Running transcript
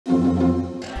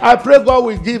I pray God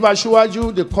will give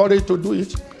Asiwaju the courage to do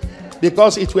it,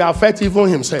 because it will affect even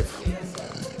himself.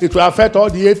 It will affect all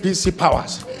the APC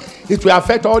powers. It will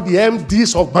affect all the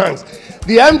MDs of banks.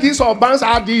 The MDs of banks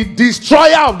are the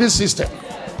destroyer of this system.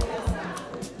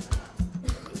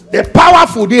 The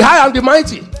powerful, the high and the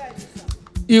mighty.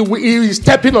 He is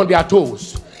stepping on their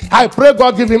toes. I pray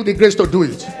God give him the grace to do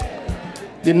it.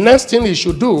 The next thing he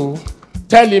should do,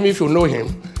 tell him if you know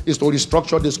him, is to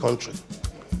restructure this country.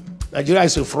 Nigeria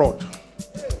is a fraud.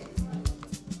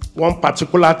 One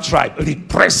particular tribe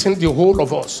repressing the whole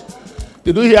of us.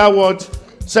 Did you hear what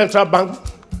Central Bank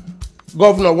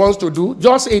governor wants to do?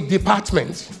 Just a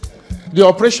department, the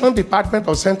operation department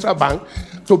of Central Bank,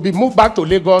 to be moved back to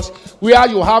Lagos, where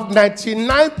you have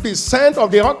 99%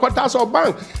 of the headquarters of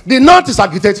bank. The North is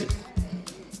agitating.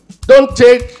 Don't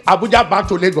take Abuja back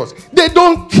to Lagos. They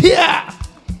don't care.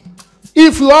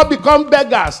 If you all become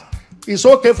beggars, it's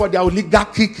okay for their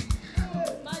oligarchic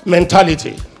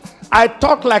mentality. I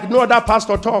talk like no other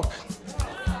pastor talk.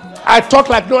 I talk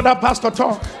like no other pastor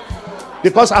talk.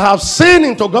 Because I have seen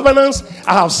into governance,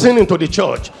 I have seen into the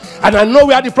church. And I know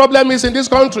where the problem is in this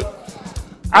country.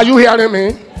 Are you hearing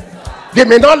me? They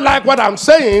may not like what I'm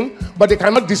saying, but they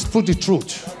cannot dispute the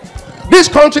truth. This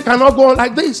country cannot go on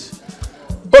like this.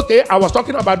 Okay, I was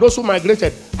talking about those who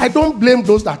migrated. I don't blame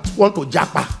those that want to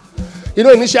japa. You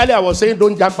know, initially I was saying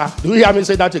don't japa. Do you hear me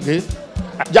say that again?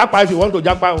 Japa if you want to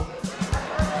japa.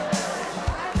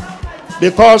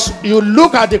 Because you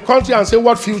look at the country and say,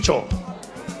 what future?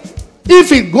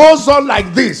 If it goes on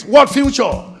like this, what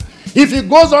future? If it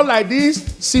goes on like this,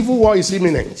 civil war is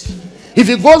imminent. If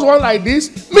it goes on like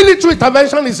this, military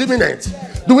intervention is imminent.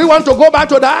 Do we want to go back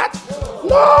to that?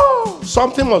 No.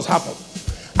 Something must happen.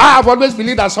 I have always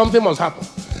believed that something must happen.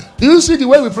 Do you see the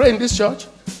way we pray in this church?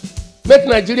 Make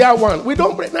Nigeria one. We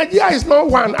don't pray. Nigeria is not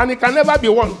one, and it can never be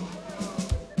one.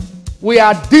 We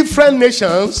are different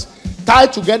nations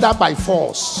tied together by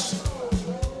force.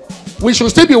 We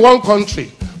should still be one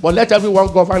country, but let everyone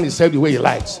govern itself the way he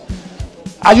likes.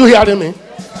 Are you hearing me?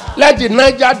 Let the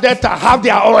Niger Delta have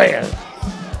their oil.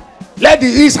 Let the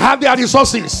East have their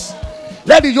resources.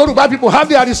 Let the Yoruba people have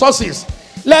their resources.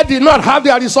 Let the North have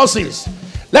their resources.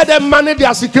 Let them manage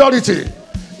their security.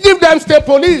 Give them state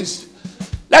police.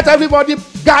 Let everybody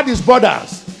guard his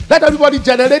borders. Let everybody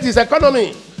generate his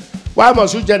economy. Why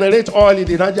must you generate oil in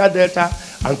the Niger Delta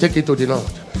and take it to the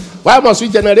North? Why must we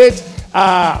generate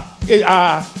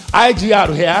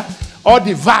IGR here, or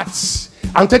the VATs,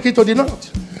 and take it to the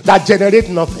North? That generate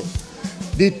nothing.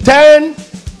 The 10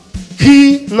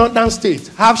 key northern states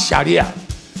have Sharia.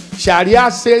 Sharia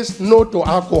says no to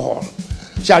alcohol.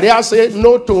 Sharia says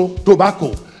no to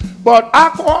tobacco. But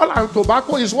alcohol and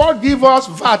tobacco is what give us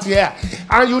VAT here.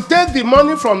 And you take the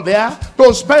money from there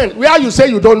to spend where you say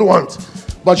you don't want,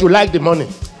 but you like the money.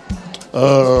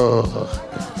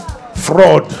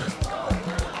 Fraud.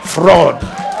 Fraud.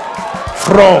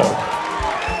 Fraud.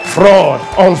 Fraud.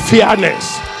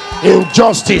 Unfairness.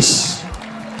 Injustice.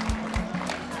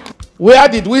 Where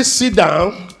did we sit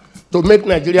down to make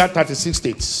Nigeria 36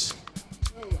 states?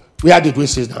 Where did we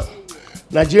sit down?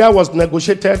 Nigeria was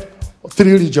negotiated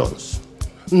 3 regions.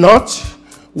 North,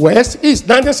 West, East.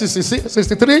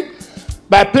 1963,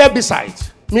 by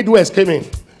plebiscite, Midwest came in.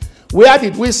 Where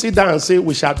did we sit down and say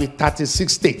we shall be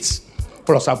 36 states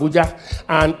plus Abuja,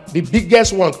 and the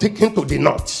biggest one taken to the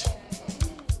North?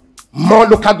 More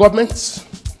local governments.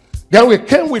 Then we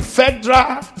came with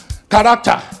federal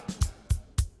character.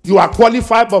 You are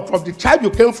qualified, but from the tribe you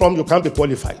came from, you can't be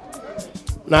qualified.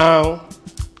 Now,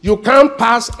 you can't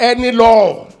pass any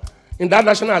law in that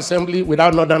National Assembly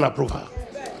without Northern approval.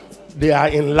 They are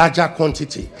in larger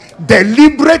quantity.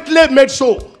 Deliberately made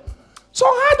so. So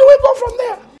how do we go from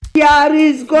there? Here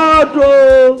is God.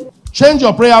 Oh. Change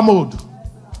your prayer mode.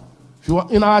 If you are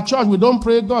in our church, we don't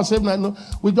pray God save Nigeria.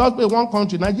 We just pray one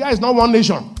country. Nigeria is not one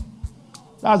nation.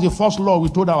 That's the first law we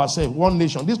told ourselves. One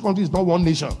nation. This country is not one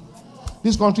nation.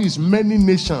 This country is many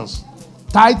nations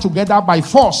tied together by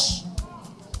force.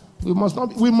 We must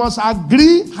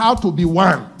agree how to be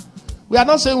one. We are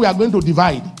not saying we are going to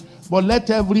divide, but let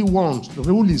everyone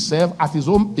rule himself at his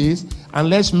own pace, and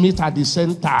let's meet at the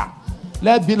center.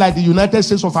 Let's be like the United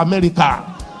States of America.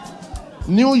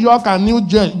 New York and New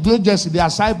Jersey, they are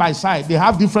side by side. They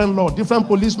have different laws, different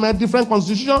policemen, different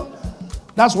constitution.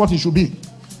 That's what it should be.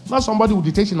 Not somebody who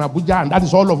dictates in Abuja, and that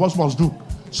is all of us must do.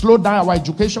 Slow down our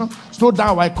education, slow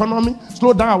down our economy,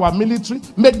 slow down our military,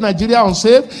 make Nigeria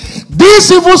unsafe. This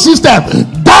evil system,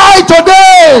 die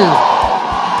today!